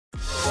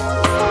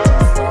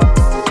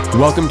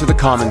Welcome to the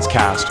Commons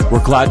Cast.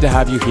 We're glad to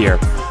have you here.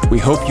 We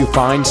hope you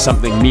find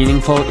something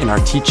meaningful in our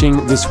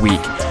teaching this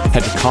week.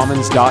 Head to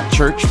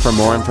commons.church for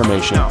more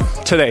information.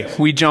 Today,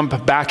 we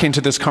jump back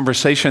into this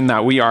conversation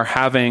that we are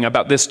having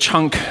about this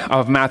chunk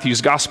of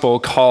Matthew's gospel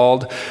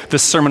called the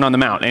Sermon on the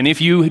Mount. And if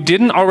you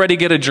didn't already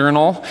get a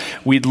journal,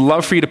 we'd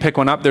love for you to pick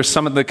one up. There's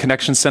some at the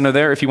Connection Center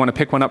there. If you want to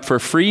pick one up for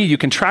free, you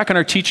can track on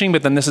our teaching,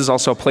 but then this is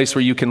also a place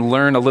where you can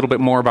learn a little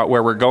bit more about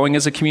where we're going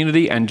as a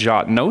community and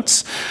jot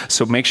notes.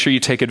 So make sure you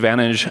take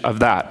advantage of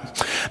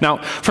that. Now,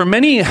 for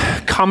many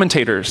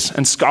commentators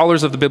and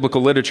scholars of the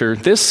biblical literature,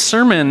 this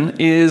sermon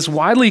is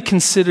widely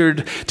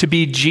considered to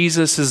be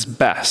Jesus's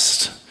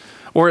best,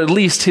 or at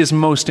least his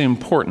most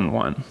important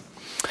one.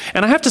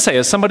 And I have to say,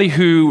 as somebody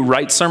who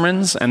writes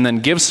sermons and then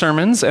gives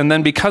sermons, and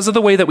then because of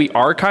the way that we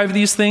archive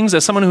these things,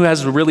 as someone who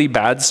has really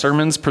bad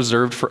sermons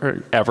preserved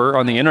forever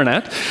on the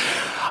internet,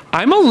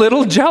 I'm a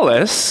little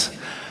jealous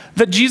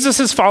that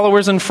Jesus's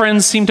followers and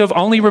friends seem to have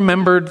only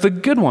remembered the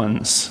good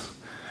ones.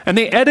 And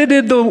they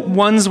edited the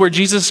ones where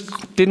Jesus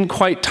didn't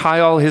quite tie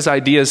all his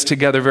ideas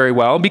together very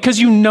well, because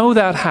you know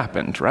that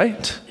happened,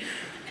 right?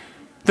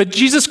 That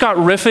Jesus got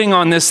riffing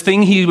on this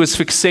thing he was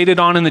fixated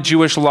on in the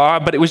Jewish law,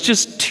 but it was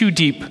just too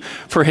deep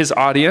for his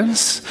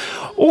audience.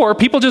 Or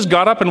people just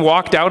got up and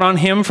walked out on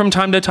him from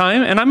time to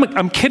time. And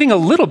I'm kidding a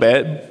little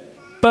bit,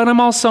 but I'm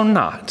also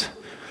not.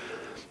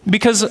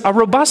 Because a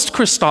robust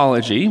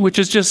Christology, which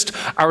is just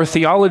our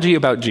theology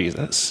about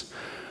Jesus,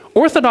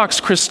 Orthodox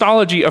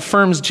Christology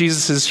affirms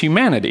Jesus'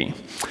 humanity.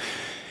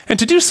 And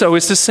to do so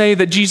is to say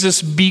that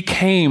Jesus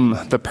became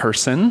the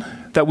person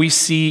that we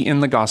see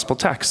in the gospel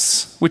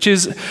texts, which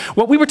is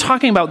what we were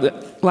talking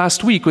about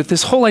last week with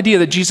this whole idea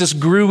that Jesus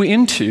grew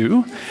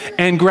into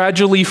and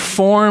gradually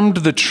formed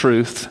the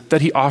truth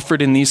that he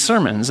offered in these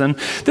sermons. And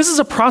this is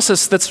a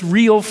process that's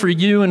real for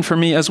you and for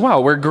me as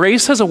well, where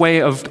grace has a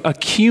way of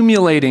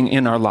accumulating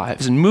in our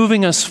lives and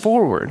moving us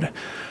forward.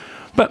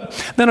 But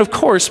then, of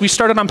course, we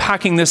started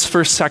unpacking this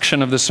first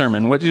section of the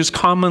sermon, what is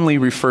commonly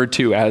referred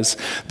to as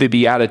the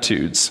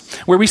Beatitudes,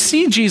 where we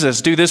see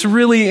Jesus do this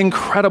really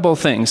incredible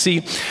thing.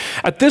 See,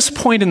 at this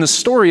point in the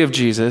story of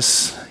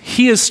Jesus,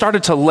 he has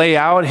started to lay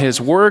out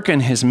his work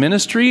and his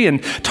ministry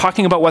and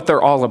talking about what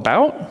they're all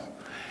about.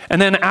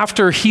 And then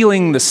after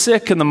healing the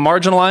sick and the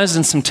marginalized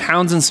in some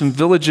towns and some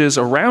villages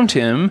around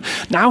him,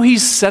 now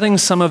he's setting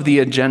some of the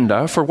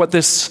agenda for what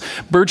this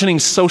burgeoning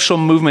social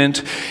movement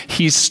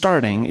he's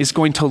starting is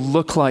going to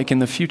look like in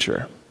the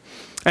future.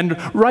 And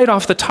right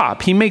off the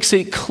top, he makes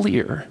it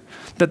clear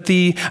that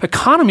the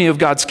economy of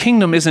God's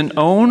kingdom isn't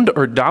owned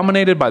or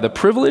dominated by the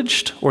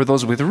privileged or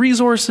those with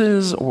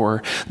resources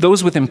or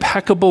those with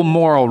impeccable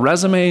moral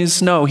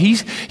resumes. No, he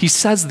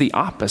says the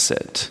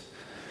opposite.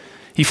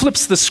 He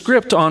flips the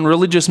script on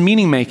religious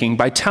meaning-making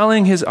by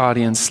telling his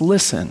audience,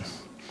 listen,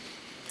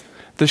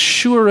 the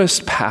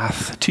surest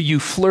path to you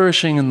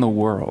flourishing in the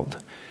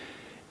world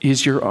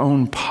is your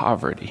own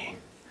poverty.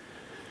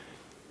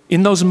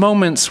 In those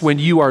moments when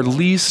you are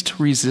least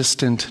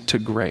resistant to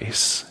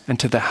grace and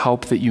to the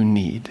help that you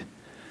need.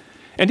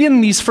 And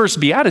in these first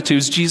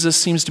Beatitudes, Jesus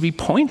seems to be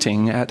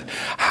pointing at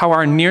how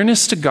our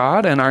nearness to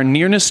God and our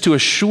nearness to a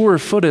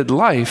sure-footed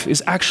life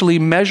is actually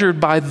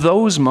measured by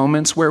those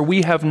moments where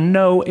we have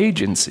no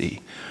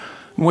agency,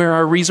 where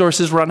our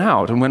resources run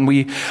out, and when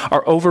we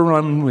are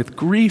overrun with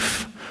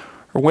grief,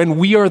 or when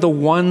we are the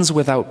ones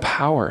without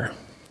power.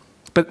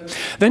 But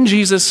then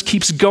Jesus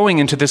keeps going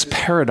into this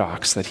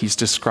paradox that he's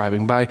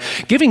describing by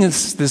giving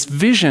us this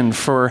vision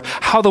for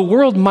how the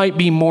world might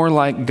be more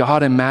like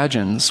God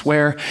imagines,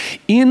 where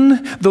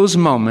in those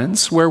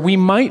moments where we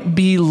might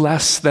be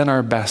less than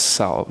our best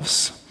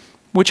selves,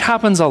 which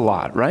happens a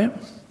lot, right?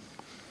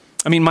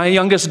 I mean, my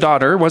youngest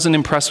daughter wasn't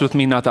impressed with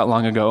me not that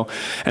long ago.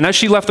 And as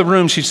she left the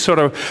room, she sort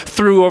of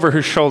threw over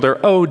her shoulder,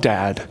 "Oh,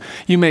 Dad,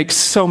 you make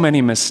so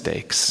many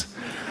mistakes."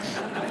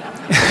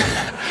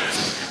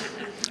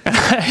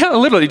 And I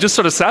literally just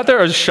sort of sat there,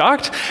 I was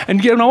shocked.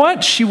 And you know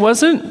what? She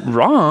wasn't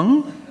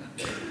wrong.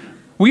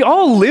 We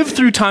all live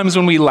through times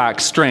when we lack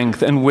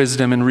strength and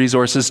wisdom and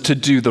resources to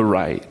do the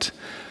right.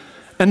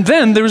 And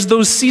then there's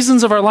those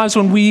seasons of our lives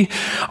when we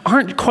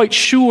aren't quite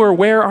sure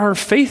where our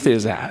faith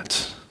is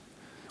at,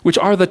 which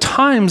are the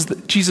times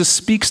that Jesus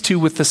speaks to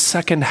with the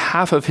second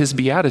half of his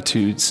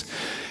Beatitudes,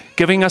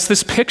 giving us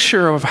this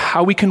picture of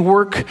how we can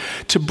work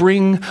to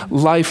bring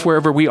life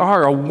wherever we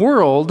are, a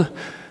world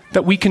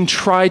that we can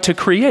try to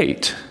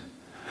create.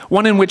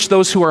 One in which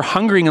those who are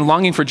hungering and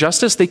longing for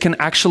justice, they can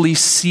actually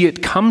see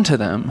it come to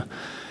them.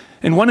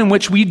 And one in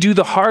which we do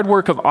the hard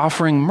work of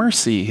offering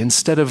mercy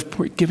instead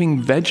of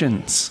giving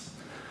vengeance.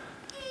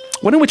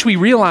 One in which we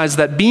realize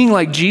that being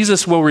like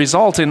Jesus will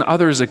result in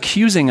others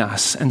accusing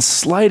us and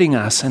slighting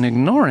us and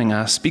ignoring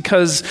us,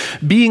 because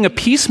being a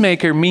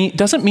peacemaker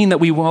doesn't mean that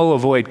we will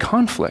avoid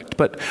conflict,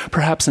 but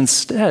perhaps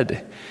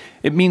instead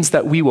it means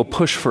that we will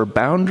push for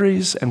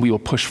boundaries, and we will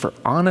push for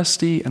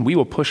honesty, and we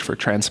will push for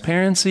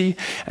transparency,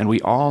 and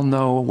we all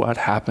know what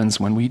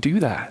happens when we do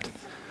that.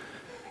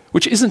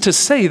 Which isn't to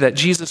say that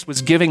Jesus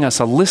was giving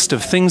us a list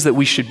of things that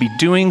we should be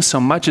doing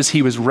so much as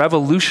he was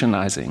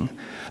revolutionizing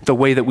the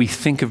way that we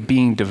think of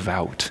being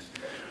devout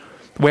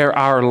where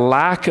our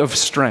lack of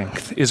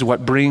strength is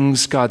what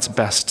brings God's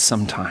best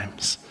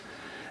sometimes,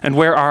 and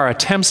where our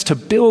attempts to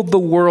build the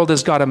world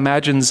as God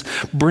imagines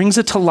brings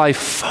it to life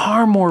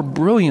far more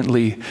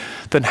brilliantly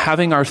than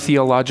having our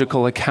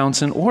theological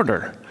accounts in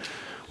order,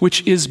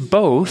 which is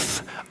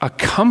both a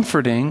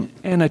comforting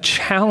and a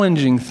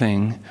challenging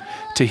thing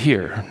to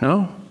hear,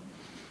 no?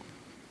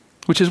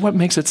 Which is what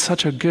makes it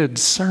such a good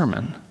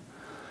sermon.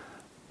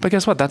 But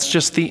guess what? That's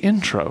just the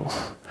intro.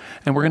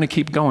 And we're going to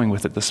keep going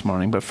with it this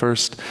morning. But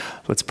first,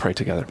 let's pray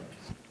together.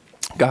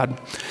 God,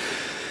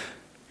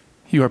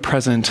 you are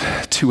present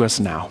to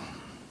us now.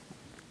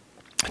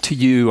 To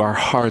you, our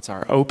hearts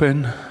are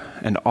open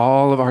and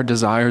all of our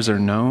desires are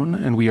known.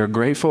 And we are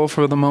grateful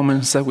for the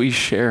moments that we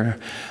share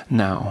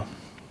now.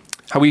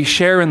 How we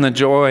share in the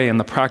joy and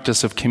the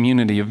practice of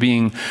community, of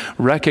being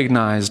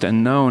recognized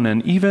and known.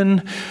 And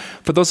even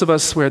for those of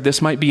us where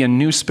this might be a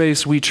new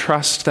space, we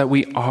trust that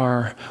we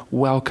are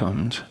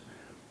welcomed.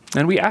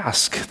 And we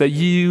ask that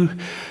you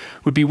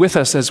would be with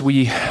us as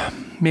we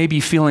may be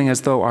feeling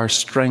as though our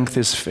strength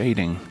is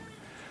fading.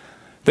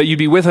 That you'd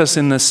be with us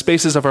in the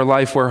spaces of our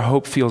life where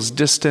hope feels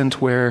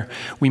distant, where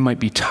we might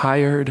be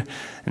tired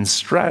and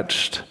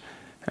stretched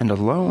and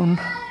alone.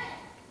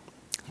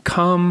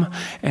 Come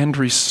and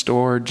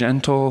restore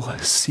gentle,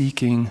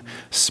 seeking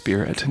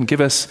spirit, and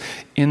give us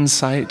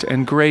insight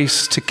and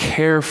grace to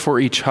care for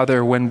each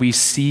other when we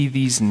see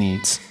these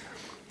needs.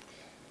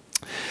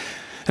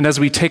 And as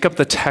we take up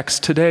the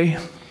text today,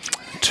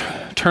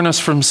 turn us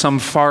from some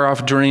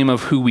far-off dream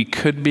of who we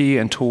could be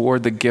and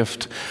toward the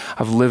gift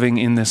of living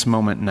in this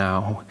moment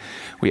now.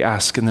 We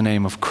ask in the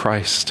name of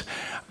Christ,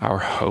 our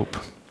hope.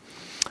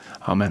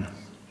 Amen.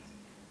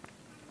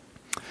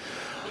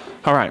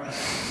 All right.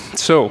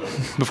 So,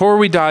 before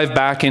we dive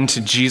back into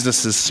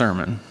Jesus'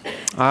 sermon,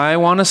 I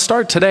want to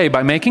start today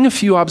by making a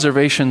few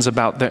observations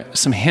about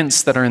some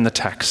hints that are in the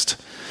text.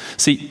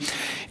 See,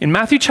 in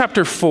Matthew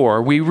chapter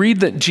 4, we read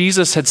that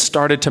Jesus had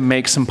started to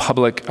make some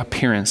public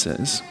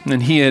appearances.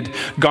 And he had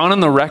gone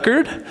on the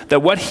record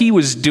that what he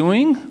was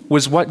doing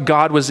was what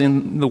God was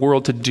in the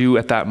world to do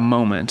at that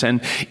moment.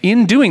 And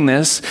in doing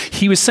this,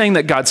 he was saying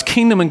that God's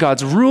kingdom and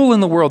God's rule in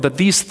the world, that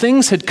these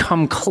things had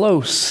come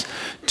close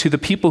to the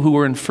people who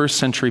were in first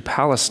century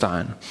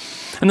Palestine.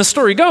 And the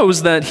story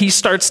goes that he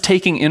starts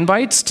taking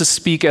invites to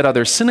speak at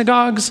other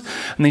synagogues,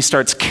 and he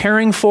starts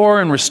caring for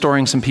and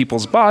restoring some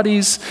people's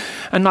bodies.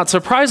 And not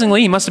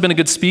surprisingly, he must have been a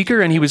good speaker,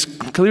 and he was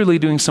clearly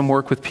doing some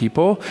work with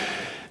people.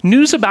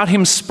 News about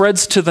him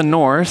spreads to the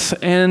north,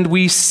 and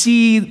we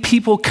see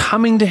people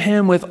coming to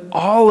him with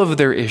all of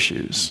their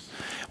issues,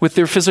 with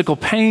their physical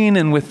pain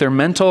and with their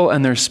mental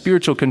and their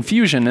spiritual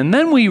confusion. And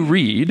then we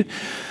read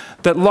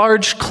that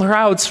large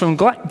crowds from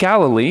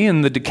Galilee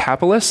and the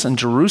Decapolis and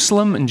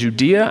Jerusalem and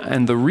Judea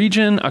and the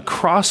region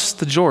across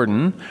the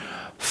Jordan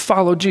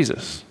followed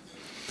Jesus.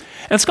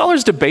 And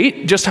scholars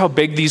debate just how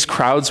big these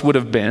crowds would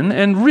have been,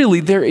 and really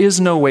there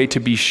is no way to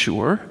be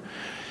sure,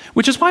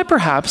 which is why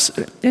perhaps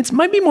it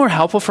might be more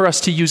helpful for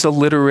us to use a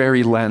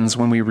literary lens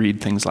when we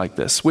read things like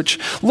this, which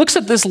looks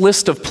at this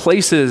list of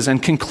places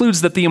and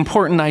concludes that the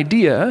important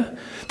idea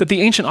that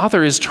the ancient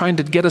author is trying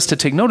to get us to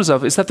take notice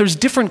of is that there's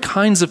different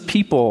kinds of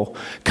people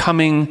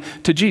coming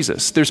to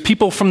Jesus. There's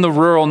people from the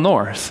rural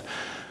north,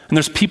 and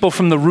there's people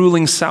from the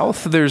ruling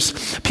south.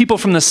 There's people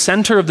from the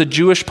center of the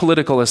Jewish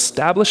political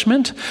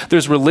establishment.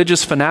 There's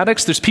religious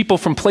fanatics. There's people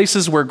from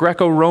places where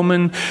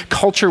Greco-Roman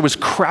culture was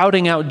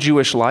crowding out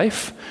Jewish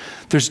life.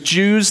 There's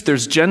Jews,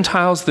 there's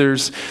Gentiles,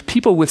 there's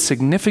people with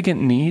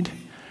significant need,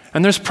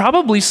 and there's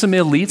probably some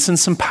elites and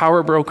some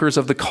power brokers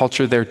of the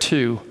culture there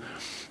too.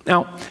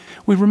 Now,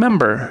 we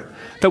remember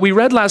that we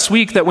read last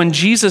week that when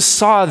Jesus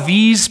saw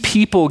these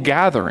people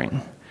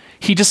gathering,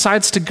 he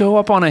decides to go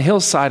up on a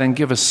hillside and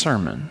give a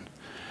sermon.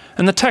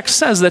 And the text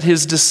says that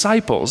his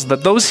disciples,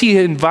 that those he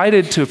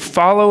invited to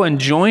follow and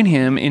join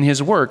him in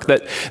his work,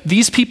 that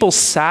these people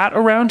sat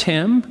around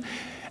him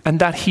and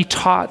that he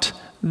taught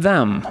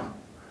them,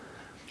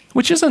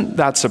 which isn't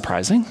that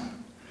surprising.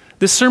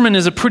 This sermon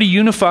is a pretty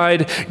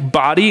unified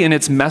body in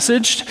its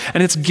message,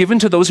 and it's given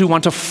to those who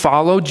want to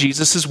follow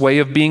Jesus' way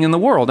of being in the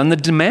world. And the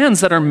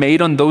demands that are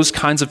made on those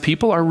kinds of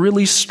people are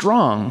really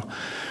strong,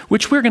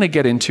 which we're going to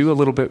get into a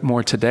little bit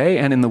more today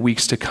and in the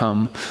weeks to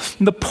come.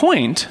 The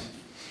point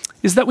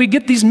is that we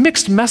get these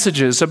mixed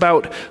messages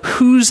about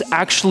who's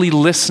actually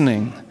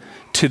listening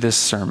to this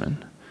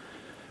sermon.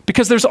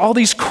 Because there's all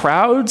these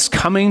crowds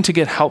coming to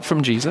get help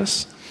from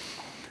Jesus.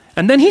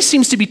 And then he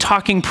seems to be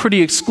talking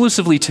pretty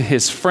exclusively to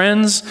his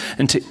friends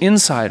and to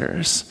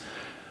insiders.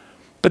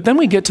 But then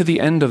we get to the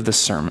end of the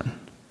sermon,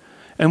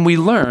 and we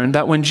learn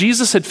that when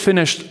Jesus had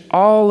finished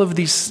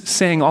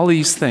saying all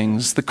these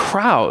things, the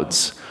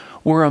crowds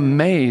were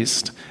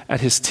amazed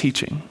at his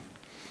teaching.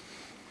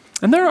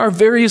 And there are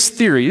various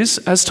theories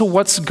as to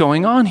what's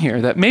going on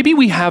here, that maybe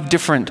we have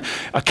different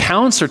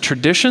accounts or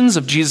traditions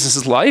of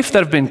Jesus' life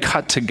that have been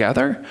cut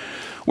together,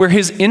 where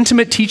his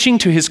intimate teaching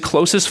to his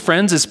closest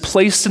friends is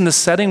placed in the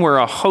setting where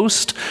a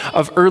host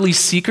of early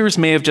seekers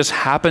may have just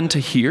happened to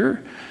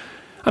hear.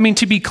 I mean,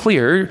 to be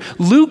clear,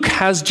 Luke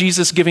has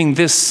Jesus giving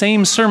this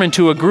same sermon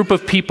to a group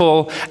of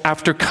people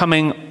after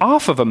coming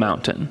off of a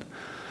mountain.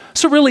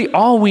 So really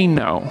all we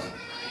know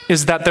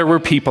is that there were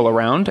people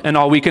around, and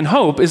all we can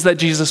hope is that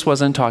Jesus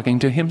wasn't talking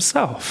to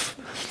himself.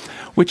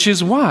 Which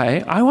is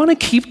why I want to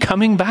keep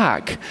coming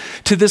back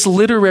to this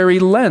literary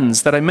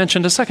lens that I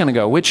mentioned a second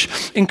ago, which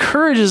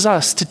encourages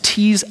us to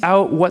tease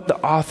out what the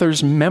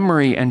author's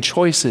memory and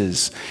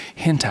choices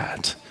hint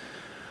at.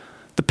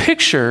 The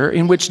picture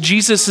in which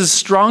Jesus'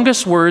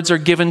 strongest words are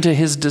given to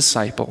his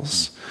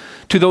disciples,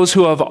 to those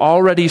who have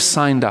already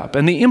signed up,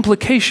 and the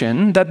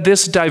implication that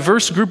this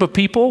diverse group of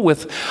people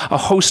with a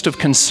host of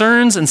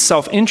concerns and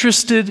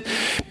self-interested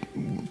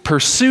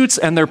pursuits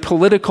and their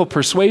political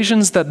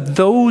persuasions, that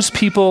those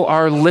people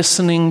are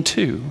listening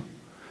to.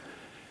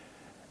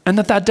 And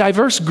that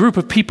diverse group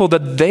of people,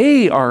 that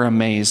they are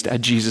amazed at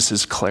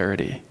Jesus'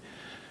 clarity.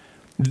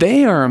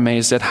 They are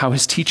amazed at how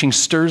his teaching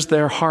stirs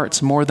their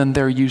hearts more than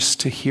they're used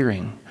to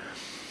hearing.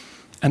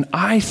 And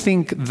I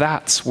think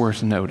that's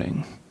worth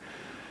noting,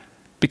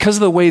 because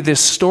of the way this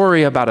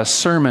story about a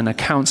sermon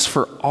accounts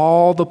for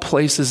all the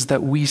places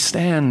that we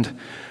stand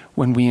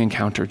when we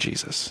encounter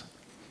Jesus.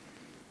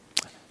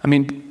 I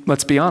mean,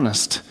 let's be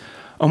honest.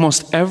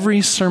 Almost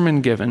every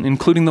sermon given,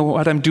 including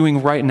what I'm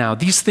doing right now,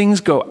 these things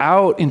go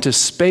out into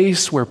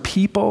space where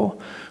people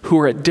who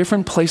are at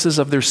different places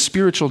of their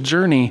spiritual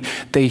journey,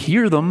 they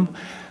hear them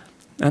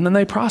and then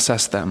they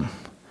process them.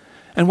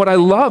 And what I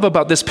love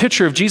about this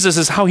picture of Jesus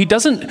is how he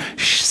doesn't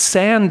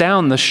sand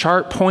down the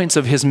sharp points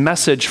of his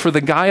message for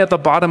the guy at the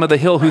bottom of the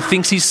hill who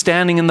thinks he's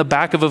standing in the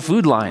back of a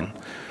food line,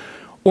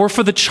 or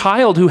for the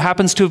child who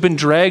happens to have been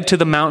dragged to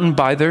the mountain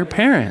by their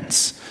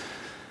parents.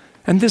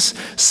 And this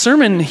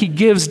sermon he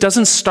gives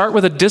doesn't start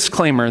with a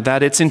disclaimer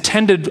that it's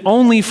intended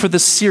only for the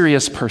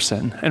serious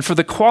person and for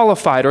the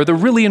qualified or the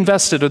really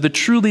invested or the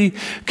truly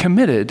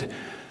committed.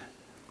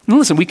 And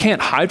listen, we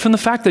can't hide from the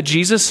fact that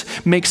Jesus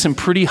makes some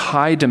pretty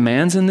high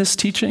demands in this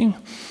teaching,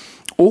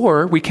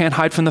 or we can't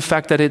hide from the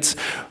fact that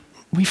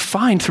we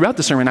find throughout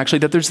the sermon actually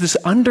that there's this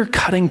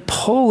undercutting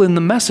pull in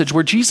the message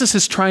where Jesus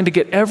is trying to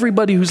get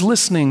everybody who's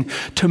listening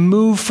to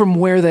move from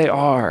where they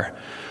are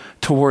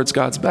towards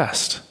God's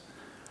best.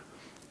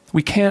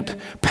 We can't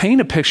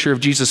paint a picture of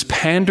Jesus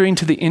pandering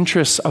to the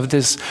interests of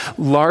this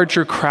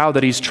larger crowd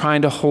that he's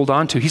trying to hold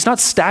on to. He's not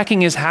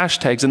stacking his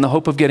hashtags in the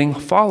hope of getting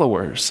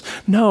followers.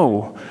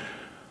 No.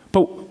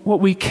 But what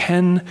we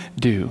can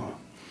do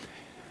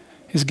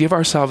is give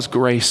ourselves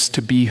grace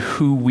to be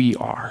who we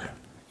are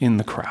in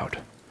the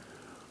crowd.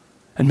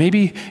 And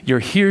maybe you're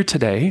here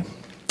today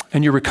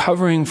and you're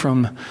recovering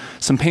from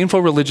some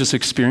painful religious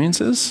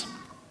experiences,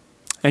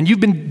 and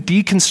you've been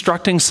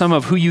deconstructing some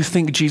of who you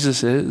think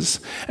Jesus is,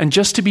 and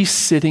just to be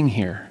sitting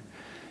here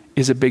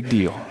is a big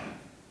deal.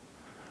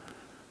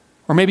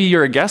 Or maybe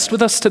you're a guest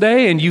with us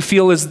today and you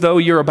feel as though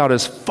you're about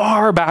as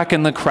far back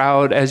in the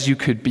crowd as you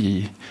could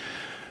be.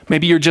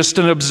 Maybe you're just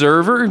an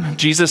observer.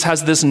 Jesus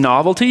has this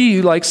novelty.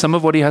 You like some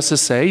of what he has to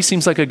say. He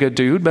seems like a good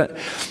dude, but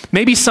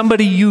maybe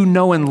somebody you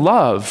know and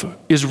love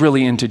is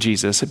really into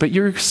Jesus, but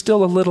you're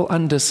still a little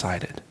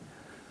undecided.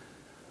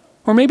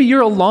 Or maybe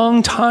you're a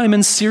long time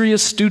and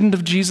serious student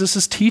of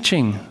Jesus'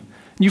 teaching.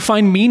 You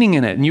find meaning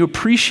in it and you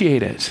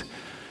appreciate it.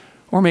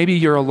 Or maybe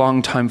you're a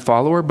long time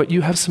follower, but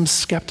you have some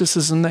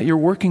skepticism that you're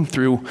working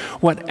through.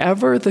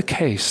 Whatever the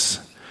case,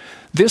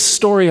 this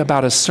story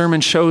about a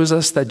sermon shows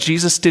us that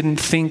Jesus didn't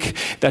think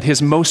that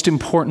his most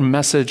important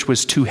message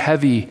was too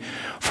heavy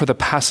for the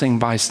passing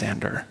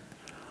bystander.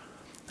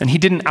 And he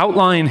didn't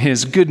outline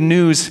his good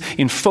news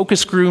in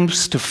focus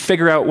groups to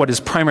figure out what his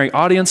primary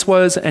audience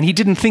was. And he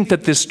didn't think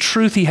that this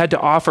truth he had to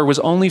offer was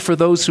only for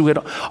those who had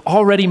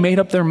already made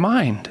up their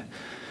mind,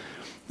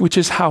 which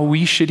is how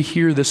we should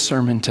hear this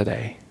sermon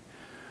today,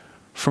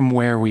 from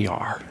where we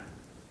are,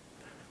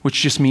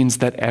 which just means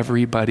that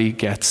everybody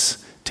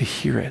gets to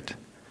hear it.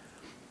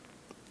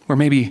 Or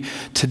maybe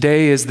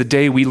today is the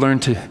day we learn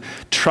to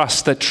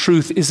trust that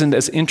truth isn't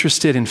as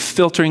interested in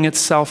filtering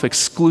itself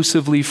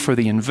exclusively for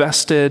the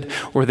invested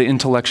or the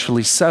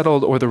intellectually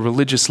settled or the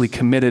religiously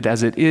committed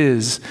as it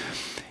is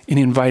in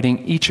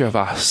inviting each of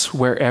us,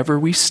 wherever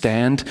we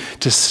stand,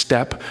 to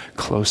step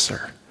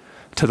closer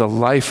to the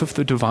life of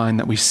the divine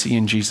that we see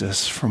in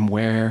Jesus from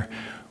where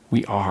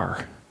we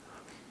are.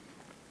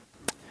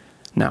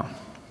 Now,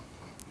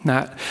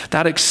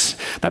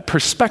 that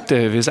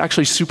perspective is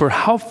actually super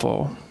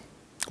helpful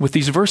with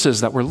these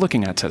verses that we're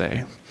looking at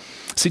today.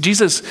 See,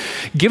 Jesus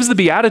gives the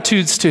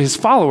Beatitudes to his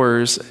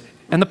followers,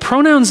 and the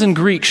pronouns in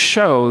Greek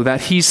show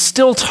that he's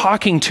still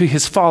talking to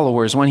his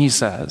followers when he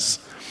says,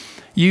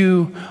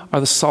 "You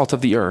are the salt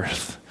of the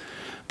earth."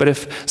 But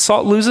if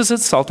salt loses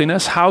its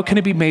saltiness, how can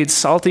it be made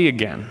salty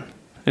again?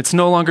 It's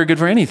no longer good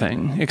for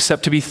anything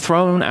except to be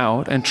thrown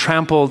out and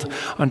trampled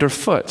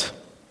underfoot.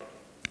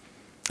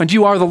 And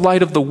you are the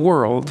light of the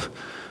world.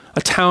 A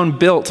town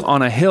built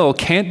on a hill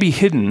can't be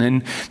hidden,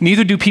 and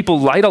neither do people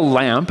light a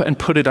lamp and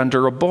put it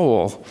under a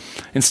bowl.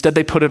 Instead,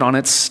 they put it on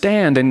its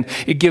stand, and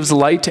it gives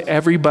light to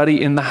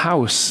everybody in the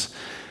house.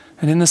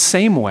 And in the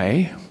same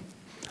way,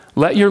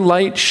 Let your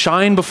light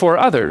shine before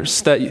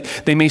others,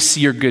 that they may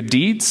see your good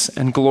deeds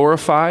and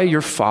glorify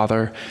your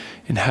Father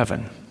in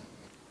heaven.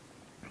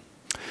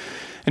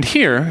 And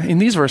here, in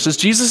these verses,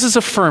 Jesus is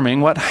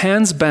affirming what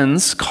Hans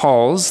Benz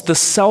calls the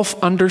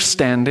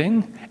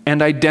self-understanding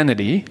and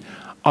identity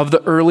of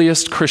the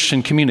earliest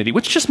Christian community,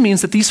 which just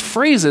means that these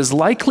phrases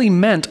likely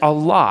meant a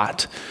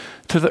lot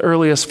to the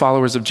earliest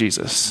followers of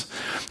Jesus.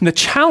 And the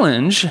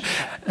challenge,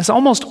 as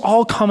almost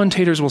all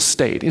commentators will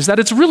state, is that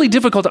it's really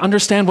difficult to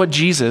understand what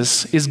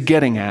Jesus is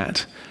getting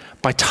at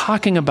by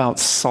talking about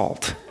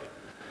salt.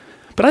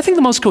 But I think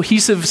the most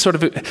cohesive sort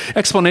of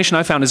explanation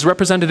I found is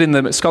represented in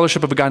the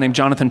scholarship of a guy named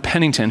Jonathan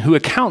Pennington, who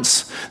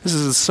accounts, this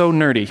is so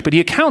nerdy, but he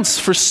accounts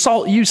for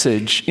salt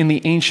usage in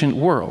the ancient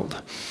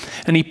world.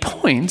 And he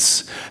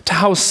points to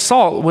how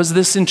salt was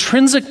this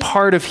intrinsic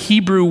part of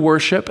Hebrew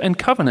worship and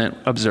covenant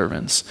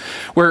observance,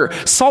 where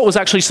salt was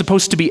actually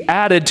supposed to be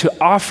added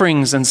to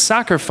offerings and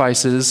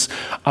sacrifices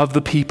of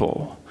the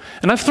people.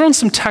 And I've thrown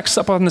some text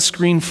up on the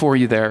screen for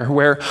you there,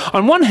 where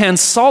on one hand,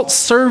 salt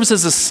serves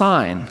as a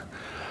sign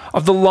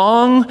of the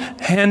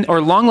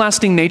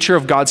long-lasting nature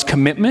of God's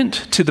commitment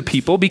to the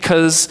people,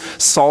 because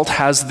salt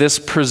has this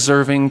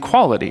preserving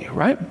quality,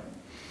 right?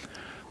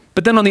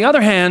 But then on the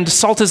other hand,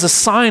 salt is a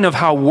sign of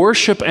how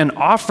worship and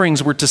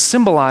offerings were to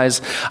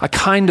symbolize a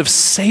kind of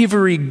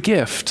savory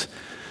gift,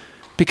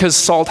 because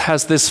salt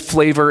has this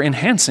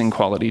flavor-enhancing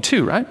quality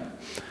too, right?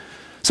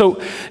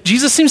 So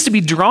Jesus seems to be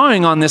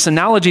drawing on this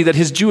analogy that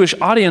his Jewish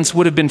audience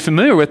would have been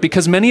familiar with,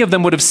 because many of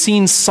them would have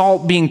seen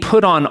salt being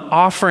put on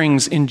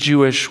offerings in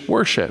Jewish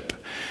worship.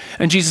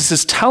 And Jesus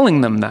is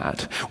telling them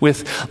that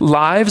with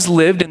lives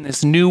lived in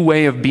this new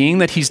way of being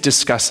that he's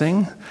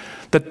discussing,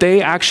 that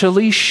they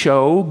actually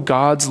show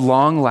God's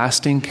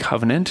long-lasting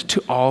covenant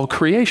to all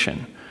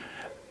creation,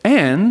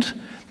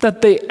 and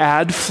that they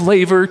add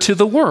flavor to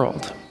the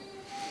world.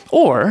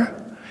 Or,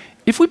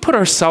 if we put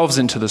ourselves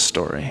into the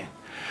story,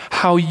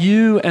 how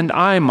you and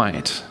I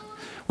might,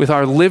 with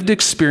our lived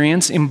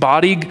experience,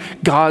 embody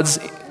God's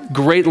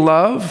great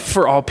love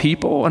for all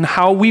people, and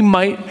how we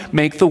might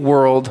make the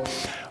world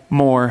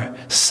more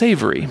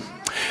savory.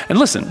 And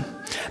listen,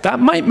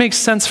 that might make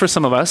sense for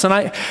some of us, and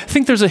I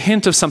think there's a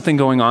hint of something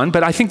going on,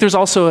 but I think there's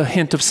also a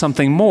hint of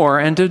something more,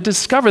 and to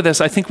discover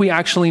this, I think we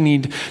actually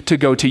need to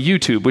go to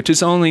YouTube,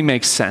 which only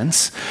makes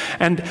sense.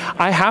 And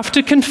I have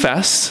to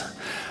confess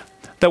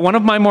that one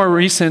of my more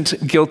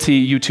recent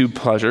guilty YouTube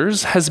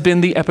pleasures has been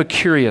the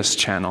Epicurious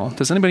channel.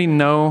 Does anybody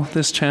know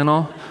this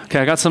channel? Okay,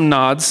 I got some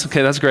nods.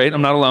 Okay, that's great.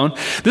 I'm not alone.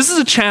 This is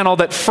a channel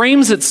that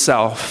frames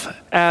itself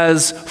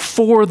as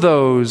for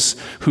those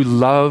who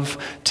love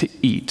to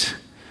eat.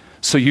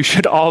 So you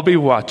should all be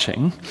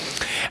watching.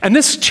 And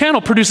this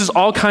channel produces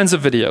all kinds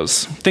of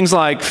videos. Things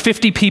like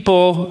 50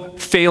 people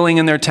failing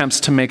in their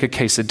attempts to make a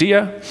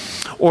quesadilla,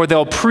 or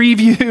they'll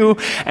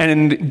preview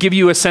and give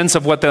you a sense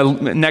of what the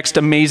next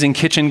amazing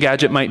kitchen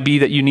gadget might be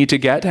that you need to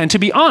get. And to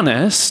be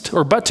honest,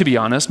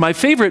 my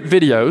favorite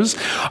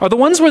videos are the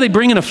ones where they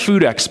bring in a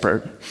food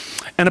expert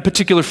and a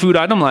particular food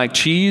item like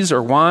cheese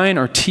or wine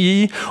or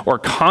tea or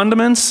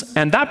condiments,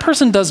 and that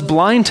person does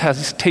blind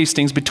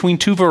tastings between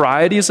two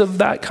varieties of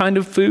that kind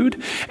of food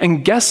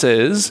and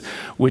guesses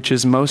which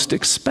is most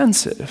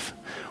expensive,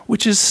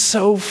 which is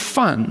so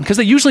fun because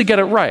they usually get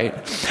it right.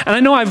 And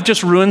I know I've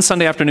just ruined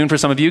Sunday afternoon for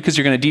some of you because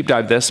you're going to deep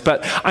dive this,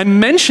 but I'm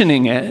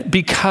mentioning it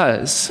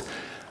because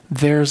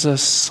there's a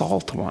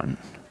salt one.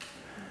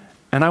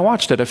 And I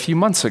watched it a few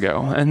months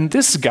ago, and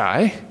this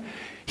guy,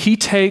 he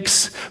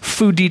takes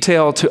food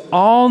detail to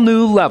all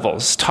new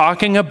levels,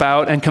 talking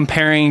about and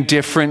comparing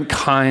different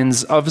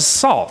kinds of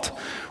salt,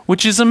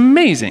 which is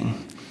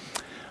amazing.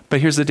 But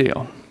here's the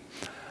deal.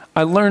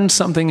 I learned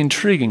something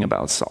intriguing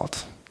about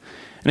salt.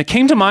 And it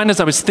came to mind as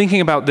I was thinking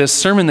about this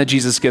sermon that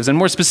Jesus gives. And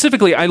more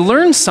specifically, I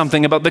learned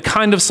something about the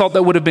kind of salt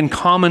that would have been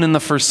common in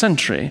the first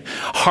century,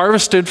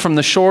 harvested from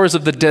the shores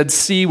of the Dead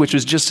Sea, which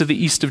was just to the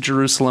east of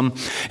Jerusalem.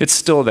 It's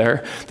still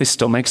there. They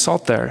still make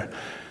salt there.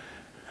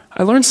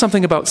 I learned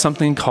something about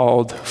something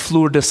called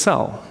fleur de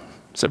sel.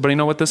 Does everybody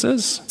know what this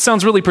is? It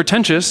sounds really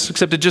pretentious,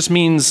 except it just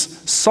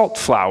means salt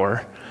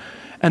flour.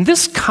 And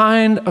this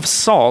kind of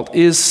salt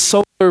is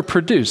solar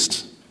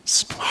produced.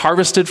 It's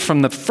harvested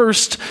from the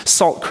first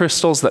salt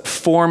crystals that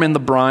form in the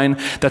brine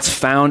that's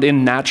found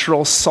in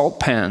natural salt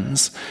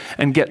pans.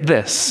 And get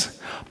this,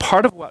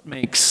 part of what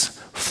makes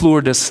fleur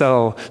de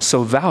sel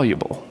so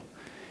valuable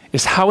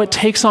is how it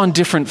takes on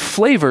different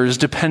flavors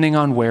depending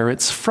on where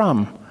it's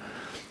from.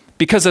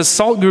 Because as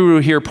Salt Guru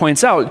here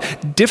points out,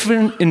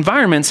 different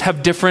environments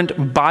have different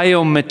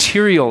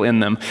biomaterial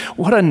in them.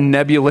 What a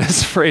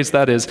nebulous phrase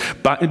that is.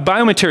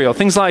 Biomaterial,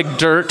 things like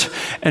dirt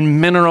and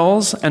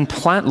minerals and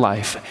plant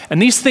life.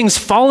 And these things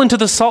fall into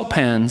the salt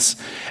pans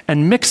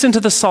and mix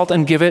into the salt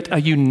and give it a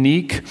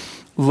unique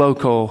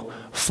local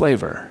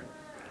flavor.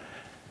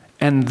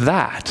 And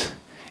that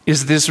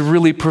is this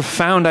really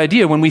profound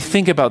idea when we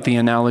think about the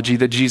analogy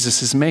that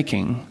Jesus is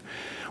making,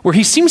 where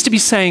he seems to be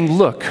saying,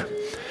 look,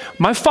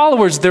 my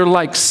followers, they're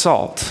like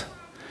salt.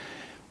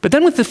 But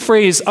then with the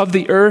phrase of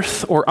the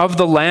earth or of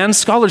the land,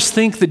 scholars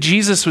think that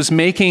Jesus was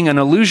making an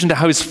allusion to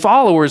how his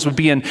followers would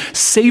be an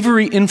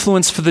savory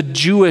influence for the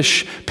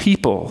Jewish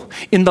people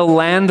in the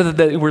land that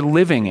they were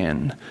living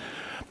in.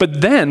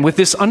 But then with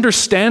this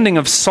understanding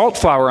of salt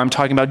flour I'm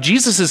talking about,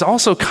 Jesus is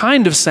also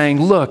kind of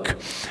saying, look,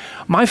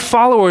 my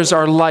followers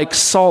are like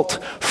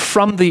salt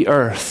from the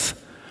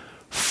earth,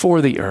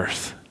 for the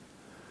earth.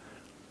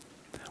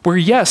 Where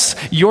yes,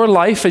 your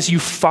life as you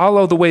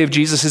follow the way of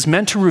Jesus is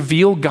meant to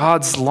reveal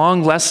God's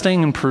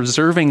long-lasting and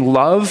preserving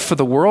love for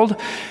the world.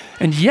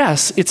 And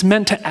yes, it's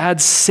meant to add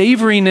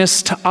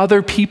savoriness to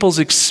other people's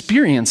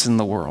experience in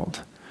the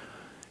world.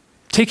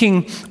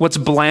 Taking what's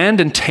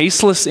bland and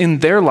tasteless in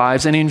their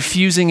lives and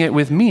infusing it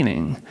with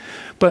meaning.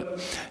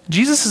 But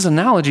Jesus'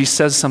 analogy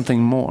says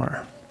something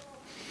more.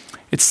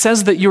 It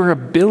says that your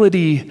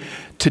ability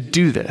to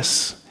do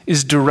this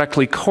is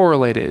directly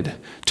correlated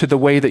to the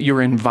way that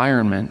your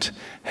environment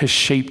has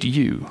shaped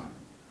you.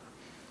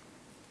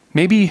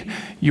 Maybe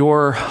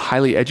you're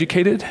highly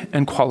educated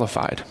and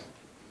qualified,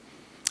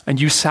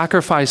 and you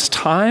sacrifice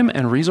time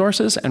and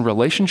resources and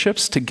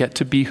relationships to get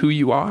to be who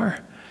you are.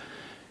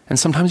 And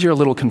sometimes you're a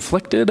little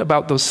conflicted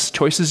about those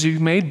choices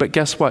you've made, but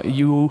guess what?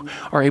 You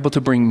are able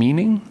to bring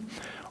meaning,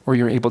 or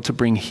you're able to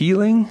bring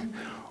healing,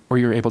 or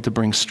you're able to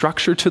bring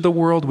structure to the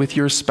world with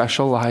your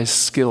specialized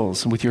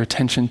skills and with your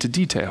attention to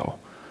detail.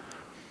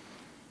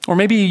 Or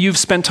maybe you've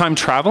spent time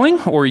traveling,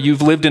 or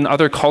you've lived in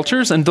other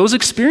cultures, and those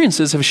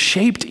experiences have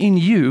shaped in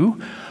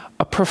you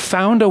a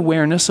profound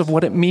awareness of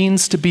what it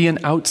means to be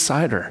an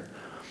outsider.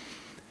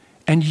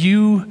 And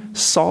you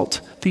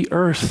salt the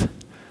earth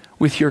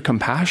with your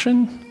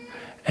compassion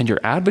and your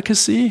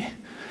advocacy,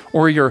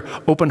 or your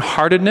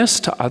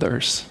open-heartedness to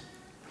others.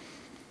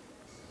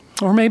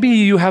 Or maybe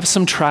you have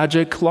some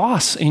tragic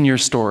loss in your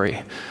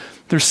story.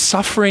 There's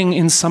suffering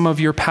in some of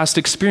your past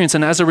experience,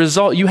 and as a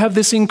result, you have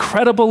this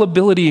incredible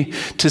ability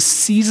to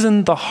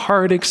season the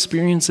hard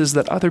experiences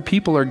that other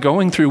people are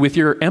going through with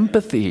your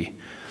empathy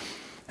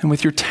and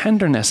with your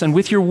tenderness and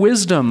with your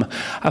wisdom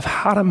of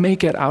how to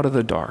make it out of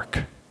the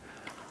dark.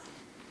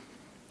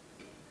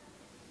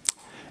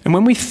 And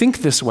when we think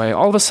this way,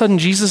 all of a sudden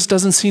Jesus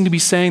doesn't seem to be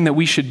saying that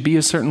we should be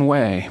a certain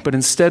way, but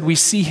instead we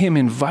see him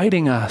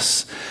inviting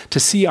us to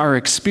see our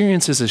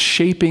experiences as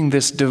shaping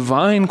this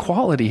divine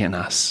quality in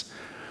us,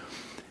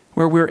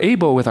 where we're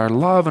able with our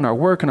love and our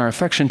work and our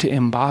affection to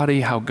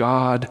embody how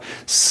God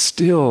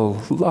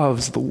still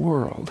loves the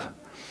world.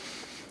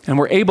 And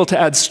we're able to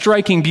add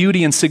striking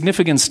beauty and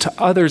significance to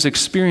others'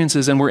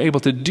 experiences, and we're able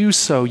to do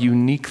so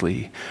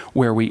uniquely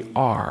where we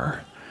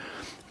are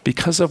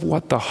because of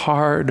what the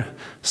hard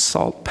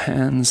salt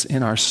pans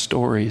in our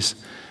stories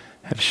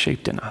have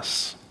shaped in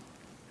us.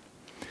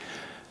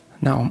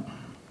 Now,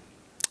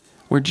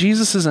 where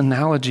Jesus'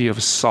 analogy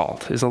of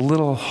salt is a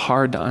little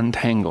hard to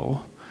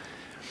untangle,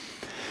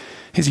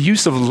 his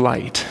use of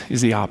light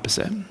is the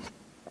opposite.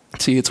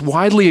 See, it's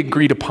widely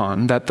agreed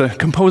upon that the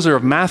composer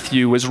of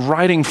Matthew was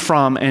writing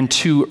from and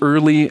to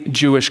early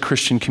Jewish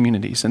Christian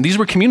communities. And these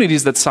were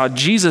communities that saw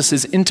Jesus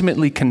as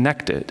intimately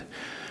connected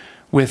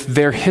with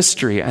their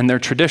history and their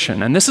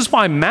tradition. And this is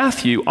why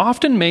Matthew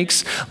often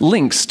makes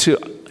links to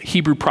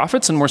Hebrew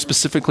prophets, and more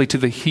specifically to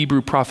the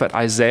Hebrew prophet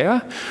Isaiah,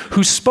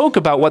 who spoke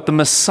about what the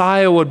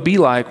Messiah would be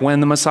like when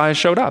the Messiah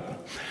showed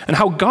up, and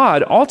how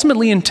God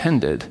ultimately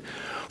intended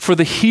for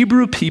the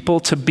Hebrew people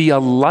to be a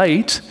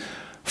light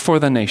for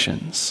the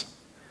nations,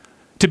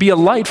 to be a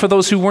light for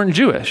those who weren't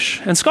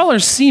Jewish. And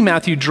scholars see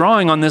Matthew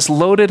drawing on this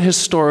loaded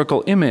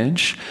historical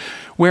image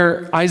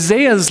where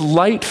Isaiah's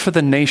light for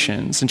the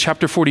nations in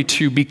chapter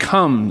 42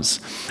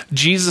 becomes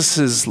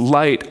Jesus'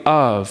 light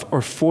of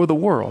or for the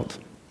world.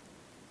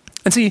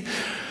 And see,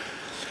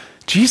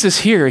 Jesus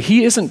here,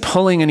 he isn't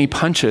pulling any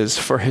punches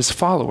for his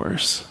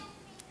followers.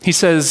 He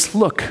says,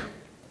 look,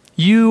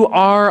 you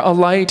are a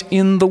light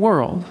in the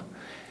world.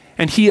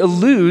 And he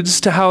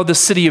alludes to how the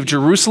city of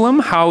Jerusalem,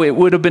 how it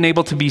would have been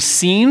able to be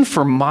seen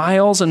for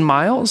miles and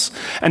miles,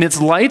 and its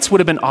lights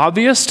would have been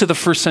obvious to the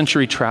first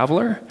century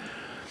traveler.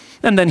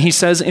 And then he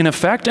says, in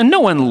effect, and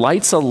no one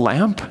lights a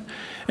lamp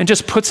and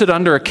just puts it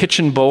under a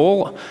kitchen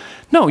bowl.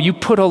 No, you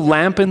put a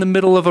lamp in the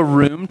middle of a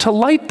room to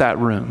light that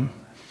room.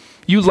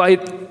 You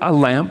light a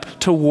lamp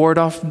to ward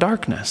off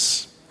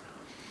darkness.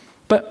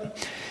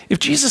 But if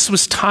Jesus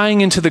was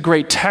tying into the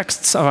great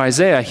texts of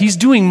Isaiah, he's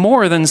doing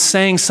more than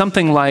saying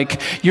something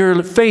like,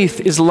 your faith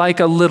is like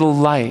a little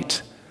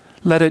light.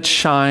 Let it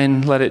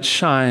shine, let it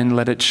shine,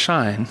 let it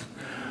shine.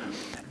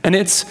 And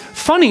it's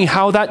funny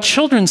how that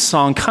children's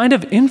song kind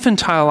of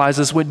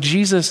infantilizes what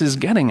Jesus is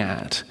getting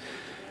at.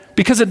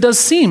 Because it does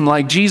seem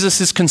like Jesus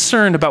is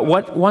concerned about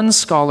what one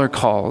scholar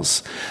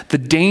calls the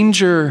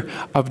danger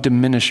of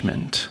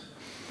diminishment.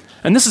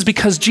 And this is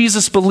because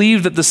Jesus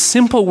believed that the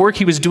simple work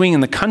he was doing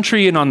in the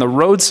country and on the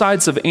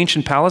roadsides of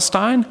ancient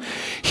Palestine,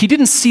 he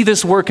didn't see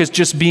this work as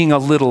just being a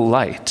little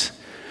light.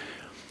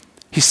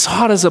 He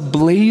saw it as a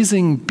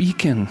blazing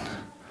beacon,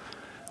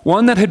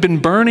 one that had been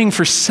burning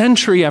for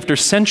century after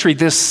century,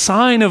 this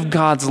sign of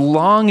God's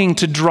longing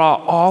to draw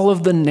all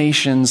of the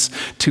nations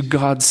to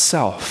God's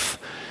self.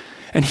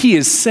 And he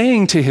is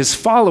saying to his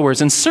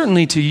followers, and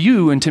certainly to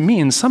you and to me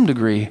in some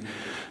degree,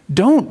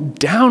 don't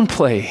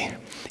downplay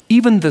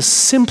even the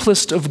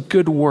simplest of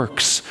good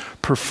works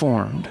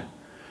performed.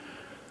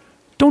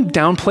 Don't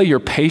downplay your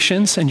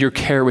patience and your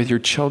care with your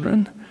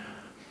children.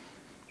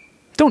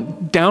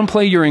 Don't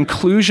downplay your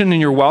inclusion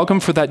and your welcome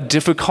for that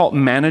difficult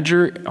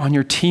manager on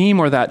your team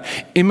or that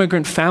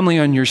immigrant family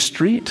on your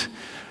street.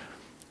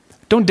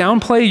 Don't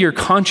downplay your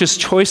conscious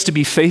choice to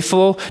be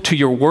faithful to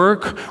your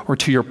work or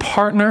to your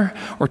partner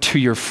or to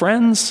your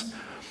friends.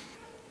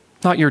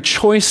 Not your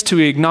choice to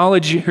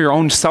acknowledge your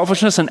own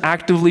selfishness and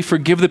actively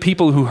forgive the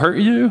people who hurt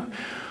you.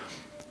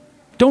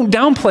 Don't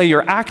downplay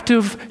your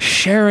active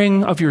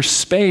sharing of your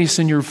space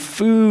and your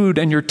food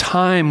and your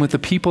time with the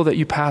people that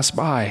you pass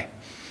by.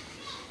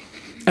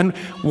 And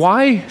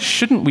why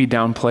shouldn't we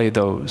downplay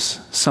those?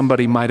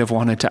 Somebody might have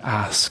wanted to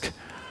ask.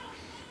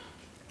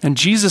 And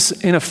Jesus,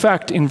 in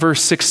effect, in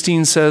verse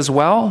 16 says,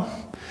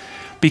 well,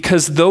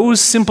 because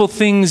those simple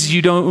things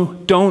you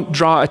don't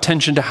draw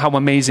attention to how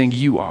amazing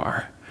you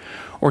are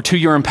or to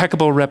your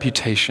impeccable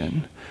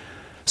reputation,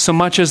 so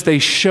much as they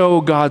show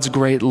God's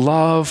great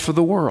love for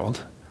the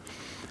world.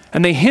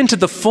 And they hint at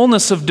the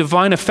fullness of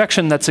divine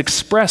affection that's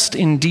expressed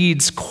in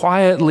deeds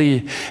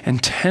quietly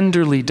and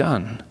tenderly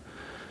done,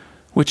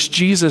 which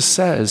Jesus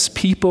says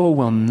people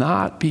will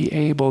not be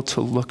able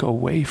to look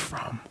away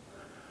from.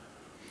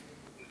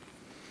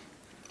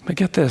 But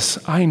get this,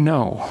 I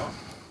know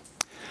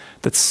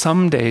that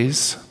some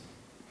days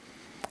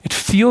it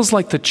feels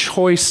like the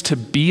choice to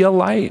be a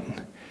light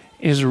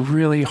is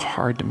really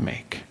hard to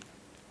make.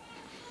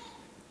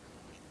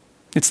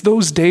 It's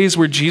those days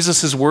where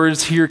Jesus'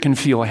 words here can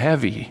feel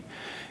heavy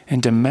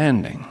and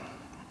demanding.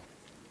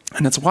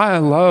 And it's why I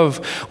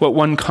love what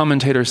one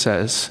commentator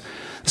says.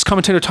 This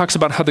commentator talks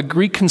about how the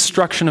Greek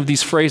construction of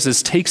these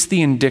phrases takes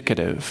the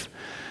indicative,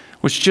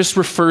 which just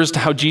refers to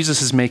how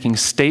Jesus is making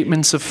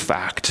statements of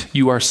fact.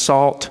 You are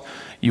salt,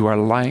 you are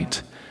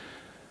light.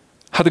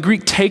 How the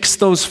Greek takes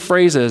those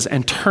phrases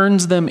and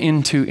turns them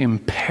into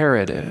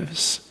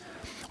imperatives,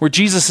 where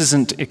Jesus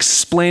isn't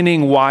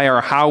explaining why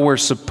or how we're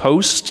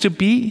supposed to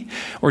be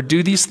or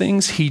do these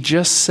things. He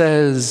just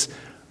says,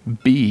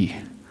 be.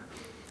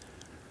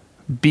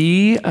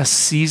 Be a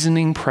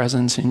seasoning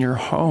presence in your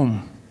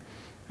home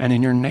and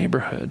in your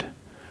neighborhood.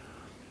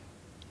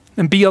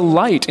 And be a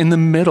light in the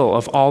middle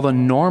of all the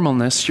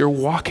normalness you're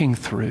walking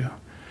through,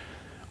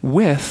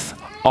 with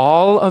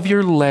all of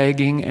your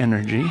lagging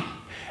energy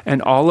and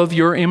all of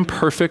your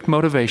imperfect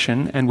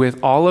motivation and with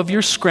all of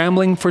your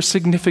scrambling for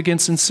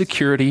significance and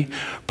security.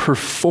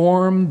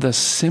 Perform the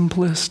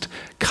simplest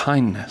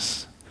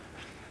kindness.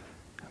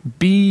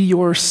 Be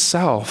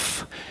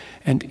yourself.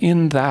 And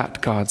in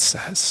that, God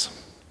says,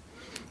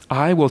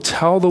 I will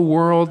tell the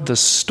world the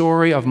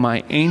story of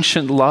my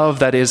ancient love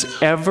that is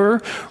ever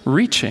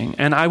reaching,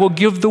 and I will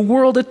give the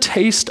world a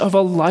taste of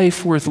a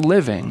life worth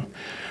living.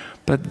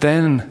 But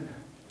then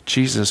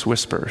Jesus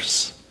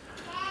whispers,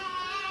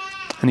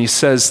 and he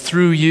says,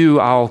 through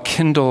you I'll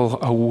kindle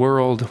a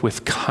world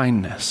with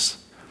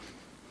kindness,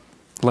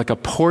 like a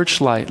porch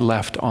light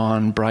left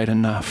on bright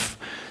enough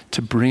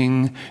to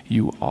bring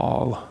you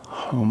all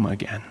home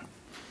again.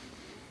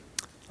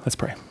 Let's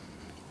pray.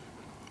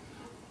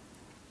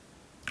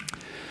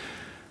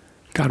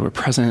 God, we're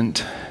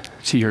present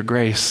to your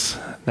grace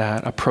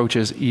that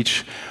approaches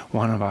each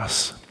one of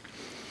us.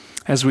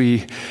 As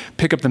we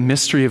pick up the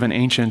mystery of an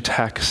ancient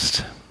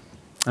text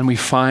and we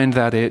find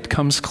that it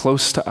comes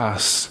close to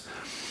us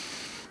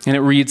and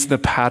it reads the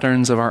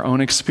patterns of our own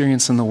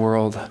experience in the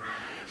world.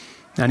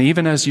 And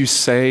even as you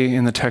say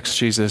in the text,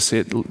 Jesus,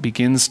 it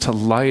begins to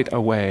light a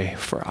way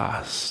for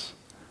us.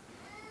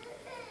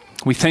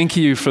 We thank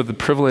you for the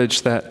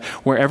privilege that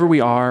wherever we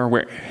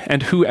are,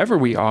 and whoever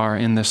we are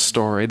in this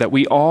story, that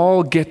we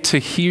all get to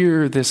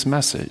hear this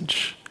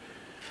message,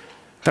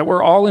 that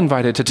we're all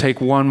invited to take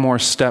one more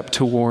step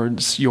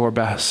towards your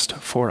best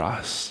for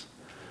us.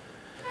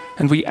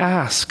 And we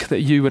ask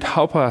that you would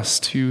help us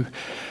to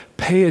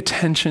pay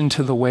attention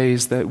to the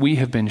ways that we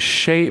have been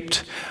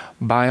shaped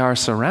by our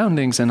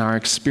surroundings and our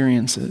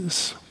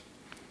experiences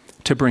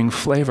to bring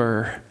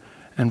flavor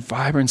and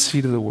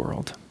vibrancy to the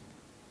world.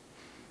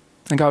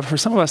 And God, for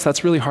some of us,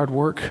 that's really hard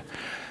work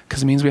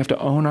because it means we have to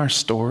own our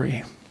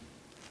story.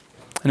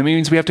 And it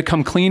means we have to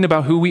come clean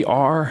about who we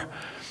are.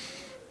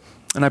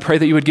 And I pray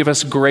that you would give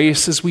us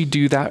grace as we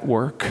do that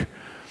work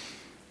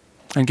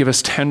and give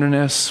us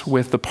tenderness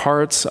with the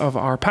parts of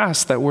our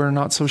past that we're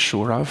not so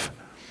sure of.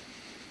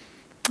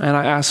 And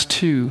I ask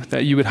too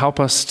that you would help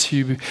us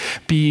to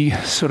be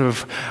sort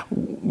of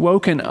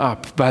woken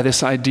up by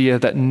this idea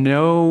that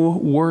no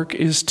work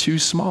is too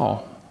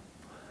small.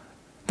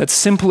 That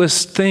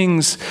simplest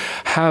things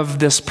have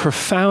this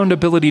profound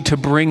ability to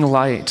bring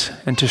light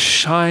and to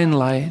shine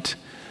light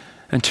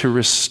and to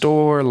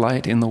restore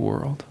light in the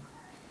world.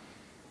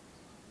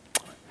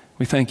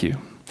 We thank you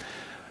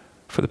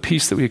for the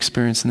peace that we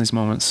experience in these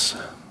moments.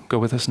 Go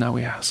with us now,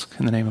 we ask.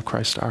 In the name of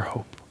Christ, our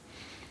hope.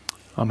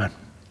 Amen.